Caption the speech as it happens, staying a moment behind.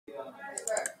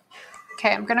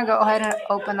Okay, I'm going to go ahead and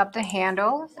open up the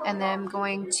handle, and then I'm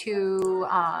going to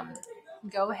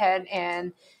go ahead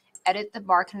and edit the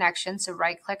bar connection. So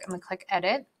right click, I'm going to click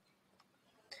edit.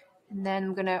 And then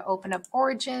I'm going to open up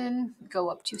origin, go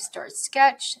up to start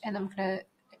sketch, and I'm going to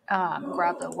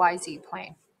grab the YZ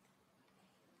plane.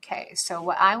 Okay, so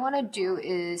what I want to do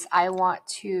is I want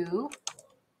to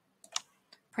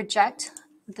project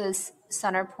this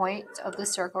center point of the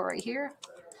circle right here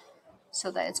so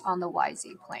that it's on the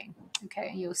YZ plane.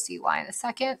 Okay, you'll see why in a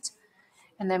second.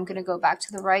 And then I'm going to go back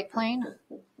to the right plane,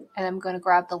 and I'm going to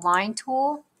grab the line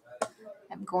tool.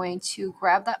 I'm going to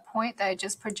grab that point that I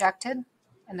just projected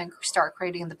and then start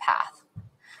creating the path.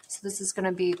 So this is going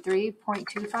to be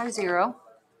 3.250.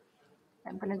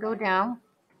 I'm going to go down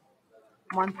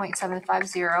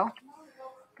 1.750. I'm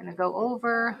going to go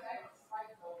over.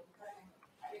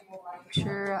 Make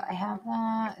sure I have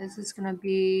that. This is going to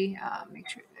be, make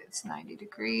sure it's 90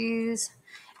 degrees,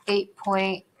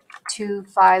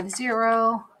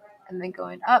 8.250, and then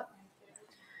going up.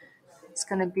 It's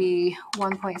going to be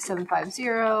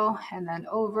 1.750, and then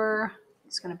over,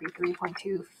 it's going to be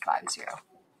 3.250.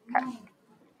 Okay.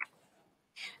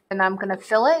 And I'm going to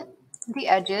fillet the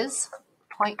edges,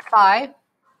 0.5.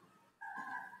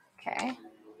 Okay.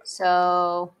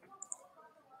 So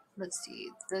let's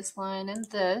see, this line and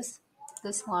this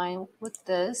line with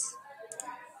this,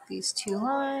 these two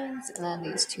lines, and then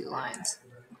these two lines.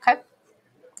 Okay.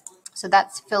 So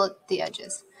that's fillet the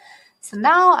edges. So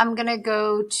now I'm going to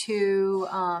go to,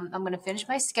 I'm going to finish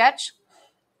my sketch.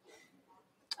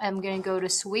 I'm going to go to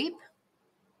sweep,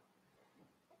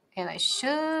 and I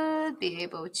should be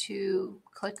able to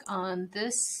click on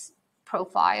this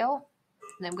profile,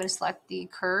 and I'm going to select the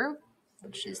curve,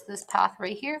 which is this path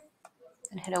right here,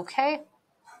 and hit OK.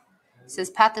 It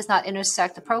says path does not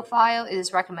intersect the profile. It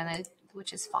is recommended,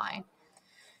 which is fine.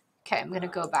 Okay, I'm going to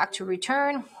go back to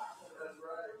return,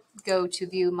 go to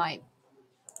view my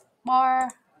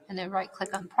bar, and then right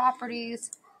click on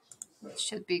properties. It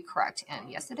should be correct, and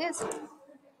yes it is.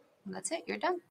 And that's it, you're done.